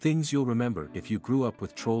Things you'll remember if you grew up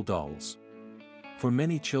with troll dolls. For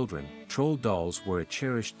many children, troll dolls were a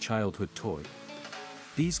cherished childhood toy.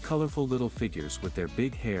 These colorful little figures with their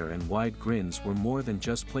big hair and wide grins were more than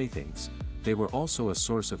just playthings, they were also a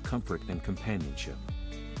source of comfort and companionship.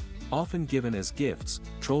 Often given as gifts,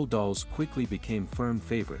 troll dolls quickly became firm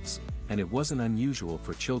favorites, and it wasn't unusual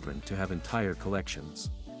for children to have entire collections.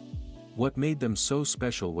 What made them so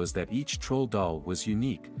special was that each troll doll was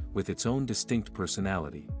unique, with its own distinct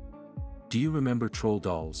personality. Do you remember troll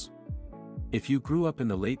dolls? If you grew up in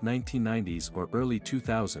the late 1990s or early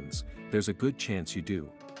 2000s, there's a good chance you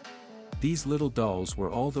do. These little dolls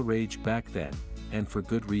were all the rage back then, and for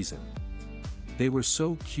good reason. They were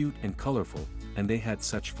so cute and colorful, and they had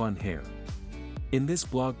such fun hair. In this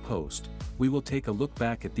blog post, we will take a look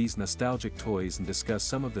back at these nostalgic toys and discuss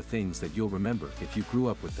some of the things that you'll remember if you grew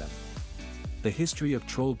up with them. The history of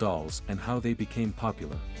troll dolls and how they became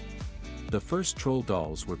popular. The first troll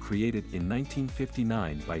dolls were created in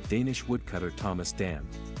 1959 by Danish woodcutter Thomas Dam.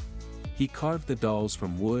 He carved the dolls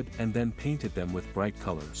from wood and then painted them with bright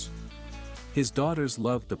colors. His daughters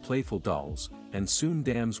loved the playful dolls, and soon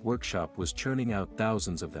Dam's workshop was churning out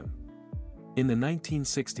thousands of them. In the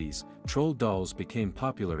 1960s, troll dolls became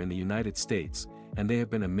popular in the United States, and they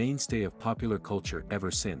have been a mainstay of popular culture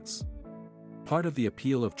ever since. Part of the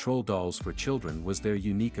appeal of troll dolls for children was their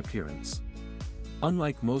unique appearance.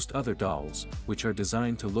 Unlike most other dolls, which are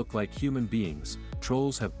designed to look like human beings,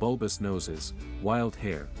 trolls have bulbous noses, wild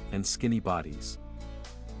hair, and skinny bodies.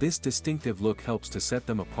 This distinctive look helps to set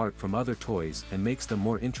them apart from other toys and makes them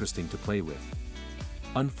more interesting to play with.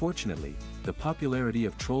 Unfortunately, the popularity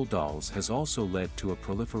of troll dolls has also led to a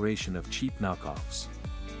proliferation of cheap knockoffs.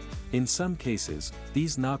 In some cases,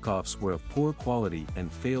 these knockoffs were of poor quality and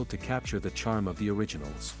failed to capture the charm of the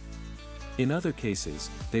originals. In other cases,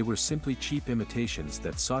 they were simply cheap imitations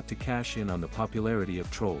that sought to cash in on the popularity of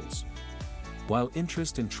trolls. While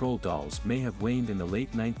interest in troll dolls may have waned in the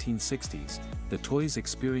late 1960s, the toys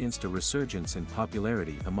experienced a resurgence in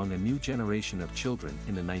popularity among a new generation of children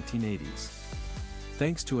in the 1980s.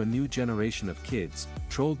 Thanks to a new generation of kids,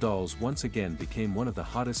 troll dolls once again became one of the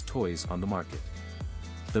hottest toys on the market.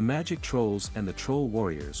 The Magic Trolls and the Troll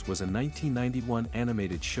Warriors was a 1991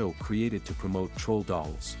 animated show created to promote troll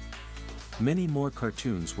dolls. Many more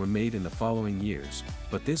cartoons were made in the following years,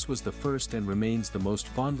 but this was the first and remains the most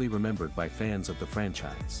fondly remembered by fans of the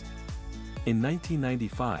franchise. In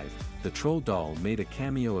 1995, the troll doll made a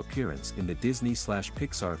cameo appearance in the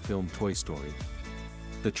Disney/Pixar film Toy Story.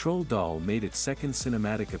 The troll doll made its second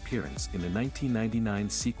cinematic appearance in the 1999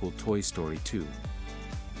 sequel Toy Story 2.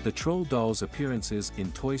 The troll doll's appearances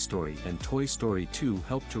in Toy Story and Toy Story 2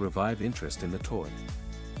 helped to revive interest in the toy.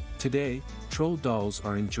 Today, troll dolls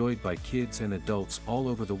are enjoyed by kids and adults all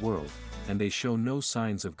over the world, and they show no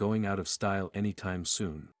signs of going out of style anytime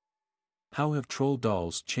soon. How have troll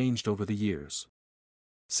dolls changed over the years?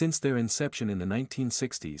 Since their inception in the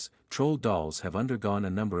 1960s, troll dolls have undergone a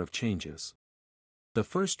number of changes. The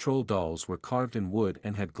first troll dolls were carved in wood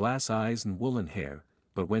and had glass eyes and woolen hair,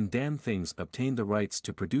 but when Damn Things obtained the rights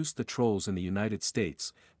to produce the trolls in the United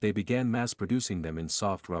States, they began mass-producing them in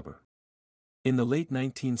soft rubber. In the late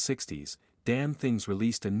 1960s, Damn Things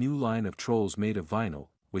released a new line of trolls made of vinyl,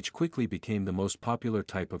 which quickly became the most popular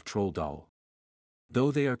type of troll doll.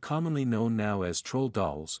 Though they are commonly known now as troll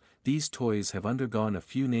dolls, these toys have undergone a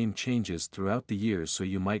few name changes throughout the years, so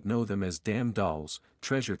you might know them as Damn Dolls,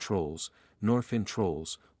 Treasure Trolls, Norfin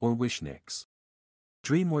Trolls, or Wishnicks.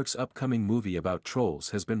 DreamWorks' upcoming movie about trolls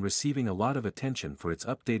has been receiving a lot of attention for its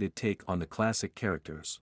updated take on the classic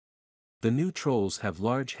characters. The new trolls have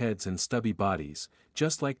large heads and stubby bodies,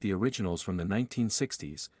 just like the originals from the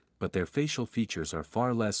 1960s, but their facial features are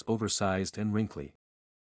far less oversized and wrinkly.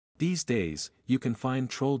 These days, you can find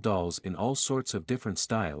troll dolls in all sorts of different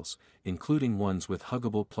styles, including ones with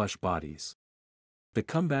huggable plush bodies. The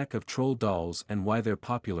comeback of troll dolls and why they're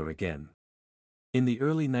popular again. In the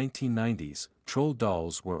early 1990s, troll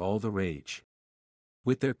dolls were all the rage.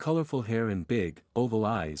 With their colorful hair and big, oval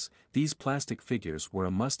eyes, these plastic figures were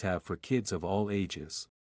a must-have for kids of all ages.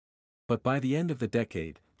 But by the end of the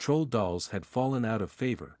decade, troll dolls had fallen out of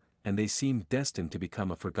favor, and they seemed destined to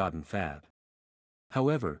become a forgotten fad.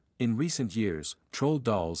 However, in recent years, troll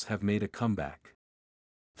dolls have made a comeback.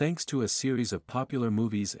 Thanks to a series of popular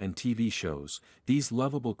movies and TV shows, these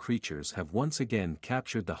lovable creatures have once again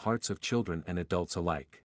captured the hearts of children and adults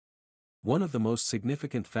alike. One of the most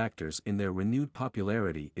significant factors in their renewed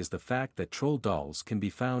popularity is the fact that troll dolls can be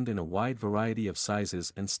found in a wide variety of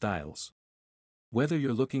sizes and styles. Whether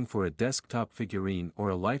you're looking for a desktop figurine or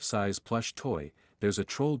a life-size plush toy, there's a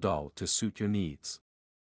troll doll to suit your needs.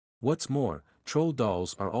 What's more, troll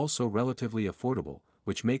dolls are also relatively affordable,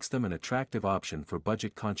 which makes them an attractive option for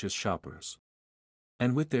budget-conscious shoppers.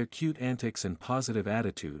 And with their cute antics and positive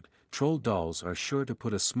attitude, troll dolls are sure to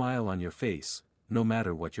put a smile on your face, no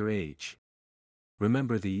matter what your age.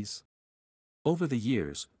 Remember these? Over the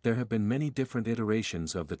years, there have been many different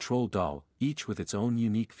iterations of the troll doll, each with its own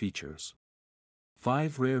unique features.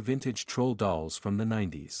 5 rare vintage troll dolls from the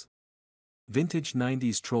 90s. Vintage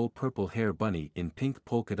 90s troll purple hair bunny in pink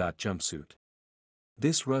polka dot jumpsuit.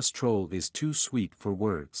 This Russ troll is too sweet for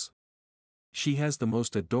words. She has the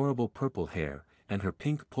most adorable purple hair, and her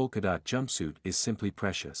pink polka dot jumpsuit is simply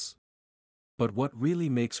precious. But what really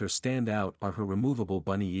makes her stand out are her removable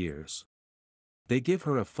bunny ears. They give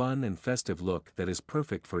her a fun and festive look that is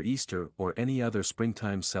perfect for Easter or any other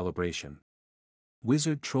springtime celebration.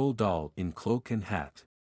 Wizard troll doll in cloak and hat.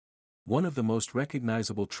 One of the most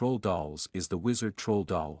recognizable troll dolls is the wizard troll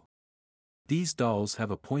doll. These dolls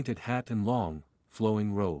have a pointed hat and long,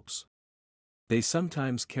 flowing robes. They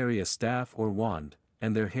sometimes carry a staff or wand,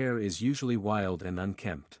 and their hair is usually wild and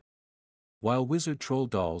unkempt. While wizard troll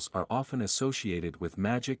dolls are often associated with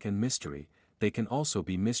magic and mystery, they can also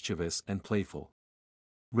be mischievous and playful.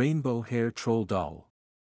 Rainbow hair troll doll.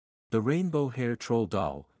 The rainbow hair troll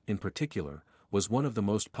doll, in particular, was one of the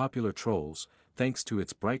most popular trolls, thanks to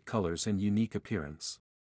its bright colors and unique appearance.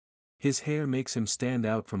 His hair makes him stand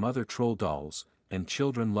out from other troll dolls, and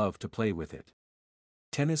children love to play with it.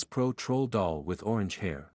 Tennis pro troll doll with orange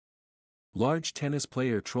hair. Large tennis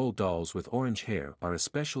player troll dolls with orange hair are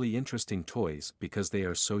especially interesting toys because they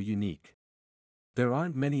are so unique. There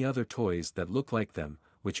aren't many other toys that look like them,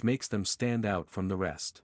 which makes them stand out from the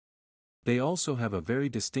rest. They also have a very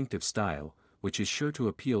distinctive style, which is sure to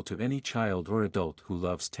appeal to any child or adult who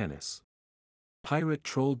loves tennis. Pirate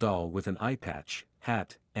troll doll with an eye patch,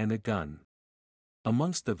 hat, and a gun.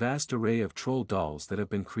 Amongst the vast array of troll dolls that have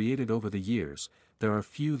been created over the years, there are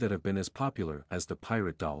few that have been as popular as the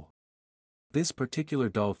pirate doll. This particular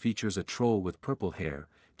doll features a troll with purple hair,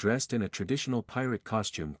 dressed in a traditional pirate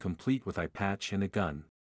costume complete with eye patch and a gun.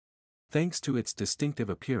 Thanks to its distinctive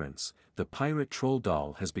appearance, the pirate troll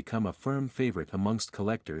doll has become a firm favorite amongst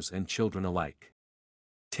collectors and children alike.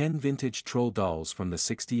 10 vintage troll dolls from the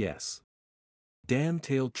 60s.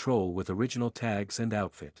 Dam-tailed troll with original tags and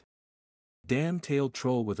outfit. Dam-tailed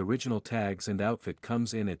troll with original tags and outfit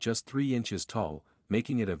comes in at just 3 inches tall,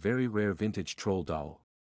 making it a very rare vintage troll doll.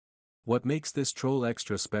 What makes this troll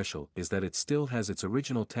extra special is that it still has its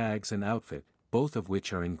original tags and outfit, both of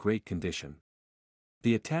which are in great condition.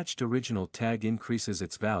 The attached original tag increases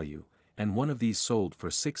its value, and one of these sold for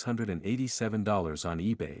 $687 on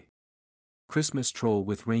eBay. Christmas troll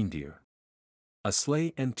with reindeer. A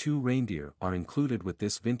sleigh and 2 reindeer are included with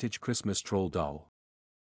this vintage Christmas troll doll.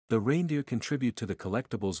 The reindeer contribute to the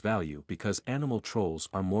collectible's value because animal trolls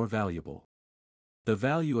are more valuable. The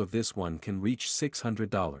value of this one can reach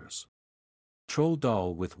 $600. Troll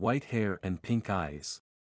doll with white hair and pink eyes.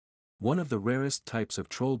 One of the rarest types of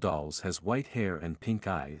troll dolls has white hair and pink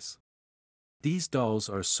eyes. These dolls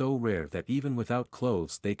are so rare that even without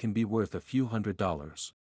clothes they can be worth a few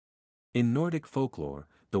 $100s. In Nordic folklore,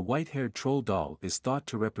 the white-haired troll doll is thought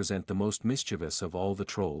to represent the most mischievous of all the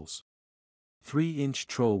trolls. 3-inch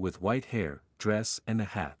troll with white hair, dress and a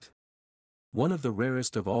hat. One of the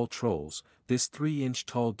rarest of all trolls, this 3-inch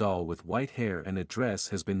tall doll with white hair and a dress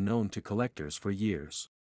has been known to collectors for years.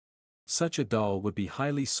 Such a doll would be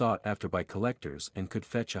highly sought after by collectors and could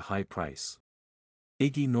fetch a high price.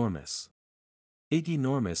 Iggy Normus. Iggy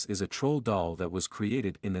Normus is a troll doll that was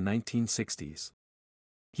created in the 1960s.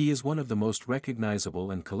 He is one of the most recognizable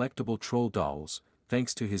and collectible troll dolls,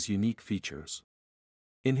 thanks to his unique features.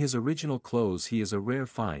 In his original clothes he is a rare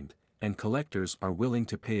find, and collectors are willing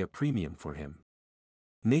to pay a premium for him.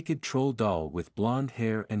 Naked troll doll with blonde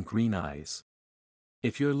hair and green eyes.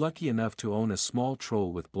 If you're lucky enough to own a small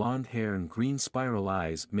troll with blonde hair and green spiral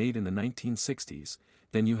eyes made in the 1960s,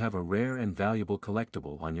 then you have a rare and valuable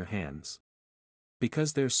collectible on your hands.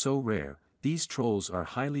 Because they're so rare, these trolls are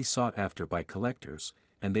highly sought after by collectors,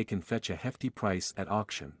 and they can fetch a hefty price at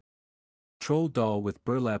auction. Troll doll with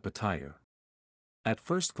burlap attire. At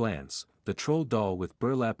first glance, the troll doll with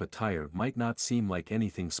burlap attire might not seem like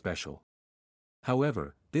anything special.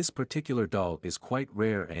 However, this particular doll is quite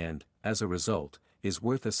rare and, as a result, is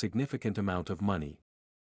worth a significant amount of money.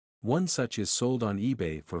 One such is sold on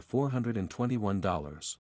eBay for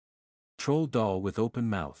 $421. Troll doll with open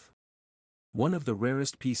mouth. One of the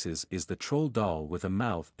rarest pieces is the troll doll with a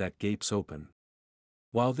mouth that gapes open.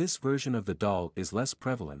 While this version of the doll is less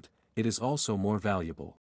prevalent, it is also more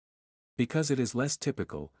valuable. Because it is less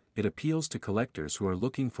typical, it appeals to collectors who are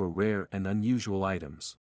looking for rare and unusual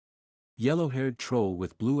items. Yellow-haired troll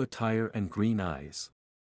with blue attire and green eyes.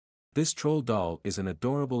 This troll doll is an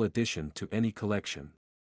adorable addition to any collection.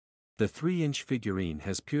 The 3-inch figurine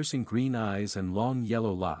has piercing green eyes and long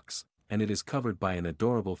yellow locks, and it is covered by an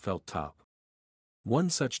adorable felt top. One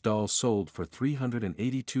such doll sold for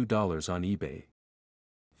 $382 on eBay.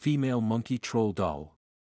 Female Monkey Troll Doll.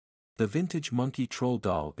 The vintage monkey troll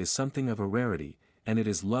doll is something of a rarity, and it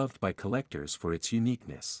is loved by collectors for its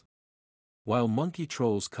uniqueness. While monkey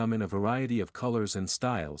trolls come in a variety of colors and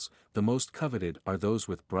styles, the most coveted are those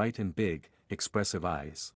with bright and big, expressive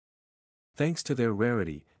eyes. Thanks to their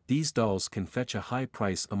rarity, these dolls can fetch a high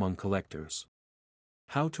price among collectors.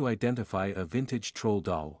 How to identify a vintage troll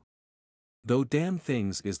doll? Though Damn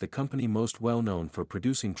Things is the company most well known for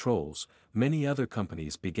producing trolls, many other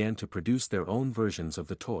companies began to produce their own versions of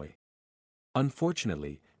the toy.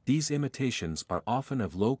 Unfortunately, these imitations are often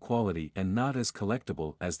of low quality and not as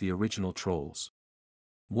collectible as the original trolls.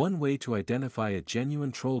 One way to identify a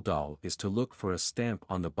genuine troll doll is to look for a stamp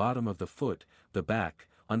on the bottom of the foot, the back,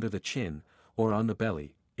 under the chin, or on the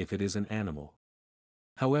belly, if it is an animal.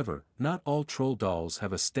 However, not all troll dolls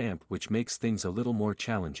have a stamp, which makes things a little more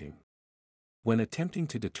challenging. When attempting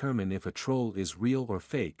to determine if a troll is real or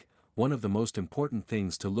fake, one of the most important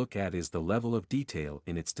things to look at is the level of detail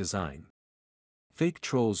in its design. Fake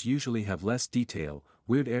trolls usually have less detail,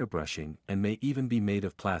 weird airbrushing, and may even be made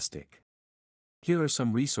of plastic. Here are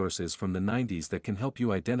some resources from the 90s that can help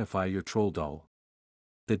you identify your troll doll.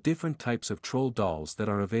 The different types of troll dolls that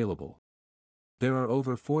are available. There are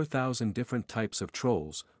over 4,000 different types of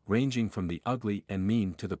trolls, ranging from the ugly and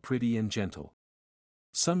mean to the pretty and gentle.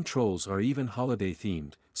 Some trolls are even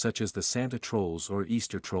holiday-themed, such as the Santa trolls or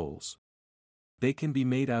Easter trolls. They can be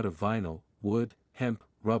made out of vinyl, wood, hemp,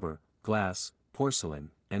 rubber, glass,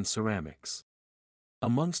 porcelain, and ceramics.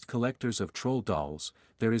 Amongst collectors of troll dolls,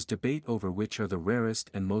 there is debate over which are the rarest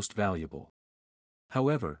and most valuable.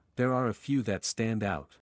 However, there are a few that stand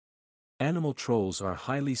out. Animal trolls are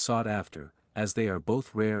highly sought after, as they are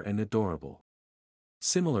both rare and adorable.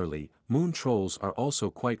 Similarly, moon trolls are also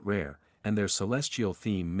quite rare, and their celestial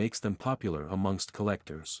theme makes them popular amongst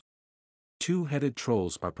collectors. Two-headed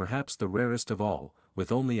trolls are perhaps the rarest of all,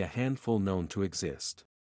 with only a handful known to exist.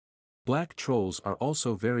 Black trolls are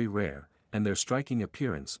also very rare, and their striking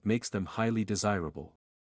appearance makes them highly desirable.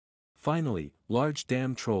 Finally, large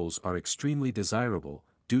dam trolls are extremely desirable,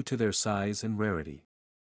 due to their size and rarity.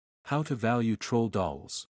 How to value troll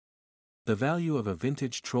dolls? The value of a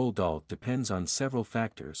vintage troll doll depends on several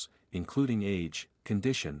factors, including age,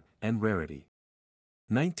 condition, and rarity.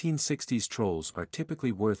 1960s trolls are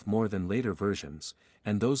typically worth more than later versions,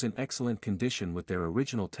 and those in excellent condition with their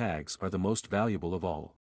original tags are the most valuable of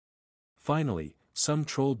all. Finally, some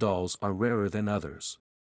troll dolls are rarer than others.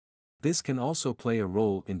 This can also play a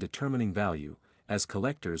role in determining value, as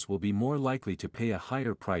collectors will be more likely to pay a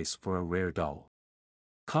higher price for a rare doll.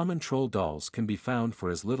 Common troll dolls can be found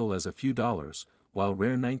for as little as a few dollars, while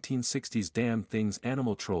rare 1960s Damn Things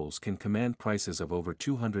animal trolls can command prices of over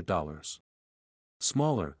 $200.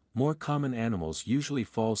 Smaller, more common animals usually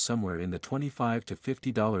fall somewhere in the $25 to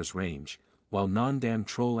 $50 range, while non-damn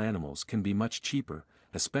troll animals can be much cheaper,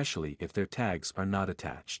 especially if their tags are not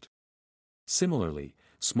attached. Similarly,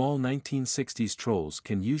 small 1960s trolls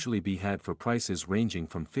can usually be had for prices ranging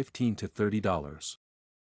from $15 to $30.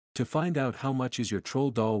 To find out how much is your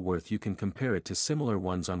troll doll worth, you can compare it to similar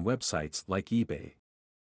ones on websites like eBay.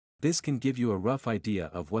 This can give you a rough idea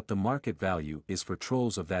of what the market value is for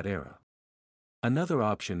trolls of that era. Another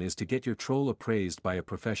option is to get your troll appraised by a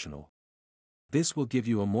professional. This will give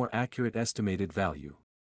you a more accurate estimated value.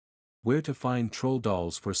 Where to find troll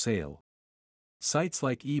dolls for sale? Sites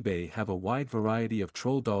like eBay have a wide variety of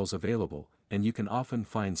troll dolls available, and you can often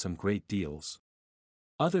find some great deals.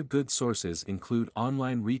 Other good sources include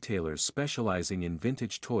online retailers specializing in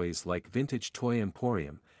vintage toys like Vintage Toy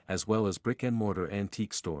Emporium, as well as brick-and-mortar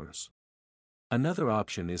antique stores. Another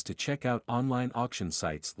option is to check out online auction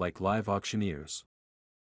sites like Live Auctioneers.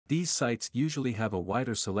 These sites usually have a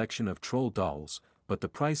wider selection of troll dolls, but the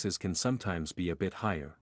prices can sometimes be a bit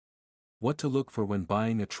higher. What to look for when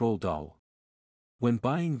buying a troll doll? When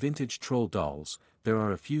buying vintage troll dolls, there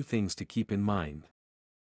are a few things to keep in mind.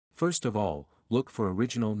 First of all, look for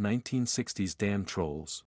original 1960s Damn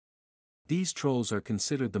trolls. These trolls are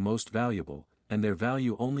considered the most valuable, and their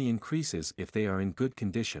value only increases if they are in good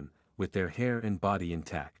condition, with their hair and body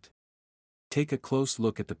intact. Take a close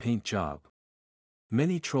look at the paint job.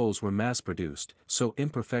 Many trolls were mass-produced, so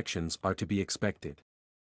imperfections are to be expected.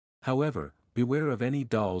 However, beware of any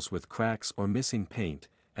dolls with cracks or missing paint,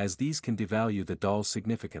 as these can devalue the doll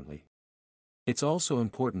significantly. It's also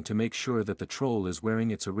important to make sure that the troll is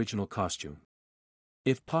wearing its original costume.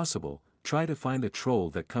 If possible, try to find a troll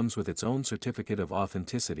that comes with its own certificate of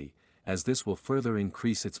authenticity, as this will further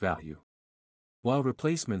increase its value. While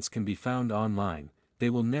replacements can be found online, they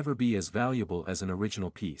will never be as valuable as an original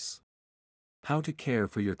piece. How to care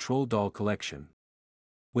for your troll doll collection.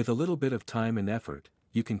 With a little bit of time and effort,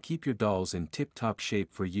 you can keep your dolls in tip-top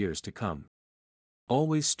shape for years to come.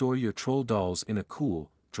 Always store your troll dolls in a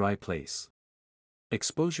cool, dry place.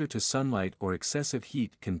 Exposure to sunlight or excessive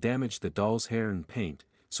heat can damage the doll's hair and paint,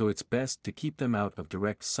 so it's best to keep them out of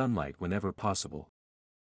direct sunlight whenever possible.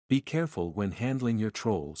 Be careful when handling your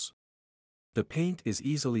trolls. The paint is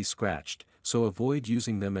easily scratched, so avoid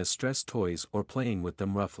using them as stress toys or playing with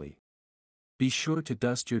them roughly. Be sure to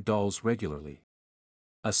dust your dolls regularly.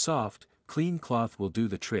 A soft, clean cloth will do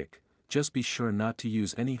the trick, just be sure not to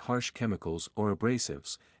use any harsh chemicals or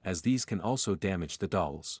abrasives, as these can also damage the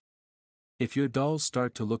dolls. If your dolls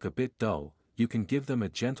start to look a bit dull, you can give them a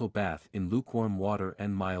gentle bath in lukewarm water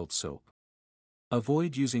and mild soap.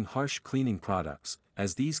 Avoid using harsh cleaning products,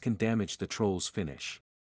 as these can damage the troll's finish.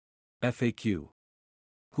 FAQ.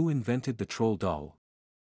 Who invented the troll doll?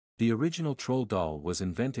 The original troll doll was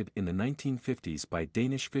invented in the 1950s by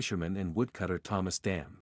Danish fisherman and woodcutter Thomas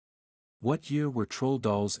Dam. What year were troll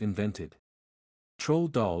dolls invented? Troll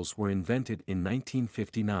dolls were invented in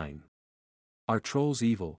 1959. Are trolls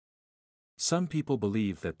evil? Some people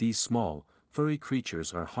believe that these small, furry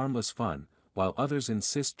creatures are harmless fun, while others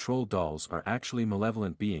insist troll dolls are actually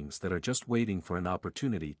malevolent beings that are just waiting for an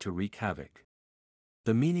opportunity to wreak havoc.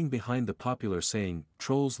 The meaning behind the popular saying,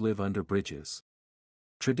 "Trolls live under bridges."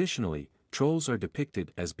 Traditionally, trolls are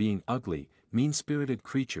depicted as being ugly, mean-spirited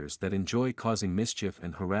creatures that enjoy causing mischief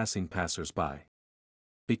and harassing passers-by.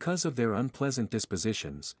 Because of their unpleasant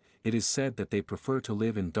dispositions, it is said that they prefer to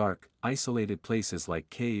live in dark, isolated places like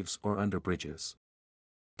caves or under bridges.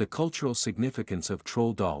 The cultural significance of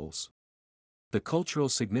troll dolls. The cultural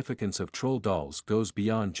significance of troll dolls goes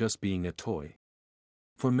beyond just being a toy.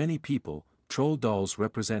 For many people, troll dolls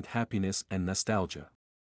represent happiness and nostalgia.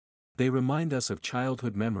 They remind us of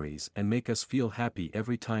childhood memories and make us feel happy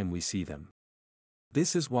every time we see them.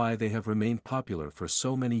 This is why they have remained popular for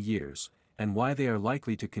so many years, and why they are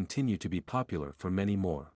likely to continue to be popular for many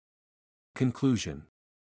more. Conclusion.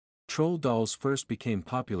 Troll dolls first became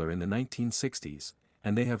popular in the 1960s,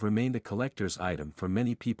 and they have remained a collector's item for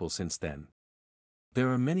many people since then. There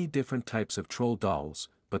are many different types of troll dolls,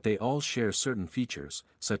 but they all share certain features,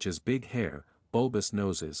 such as big hair, bulbous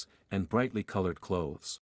noses, and brightly colored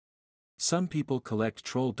clothes. Some people collect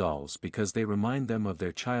troll dolls because they remind them of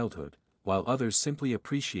their childhood, while others simply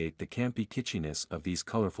appreciate the campy kitschiness of these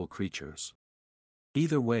colorful creatures.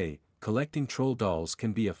 Either way, collecting troll dolls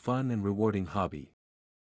can be a fun and rewarding hobby.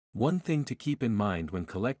 One thing to keep in mind when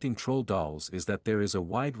collecting troll dolls is that there is a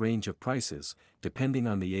wide range of prices, depending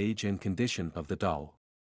on the age and condition of the doll.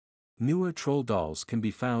 Newer troll dolls can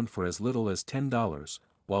be found for as little as $10,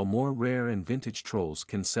 while more rare and vintage trolls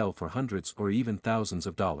can sell for hundreds or even thousands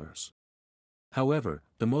of dollars. However,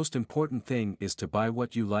 the most important thing is to buy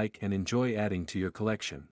what you like and enjoy adding to your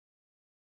collection.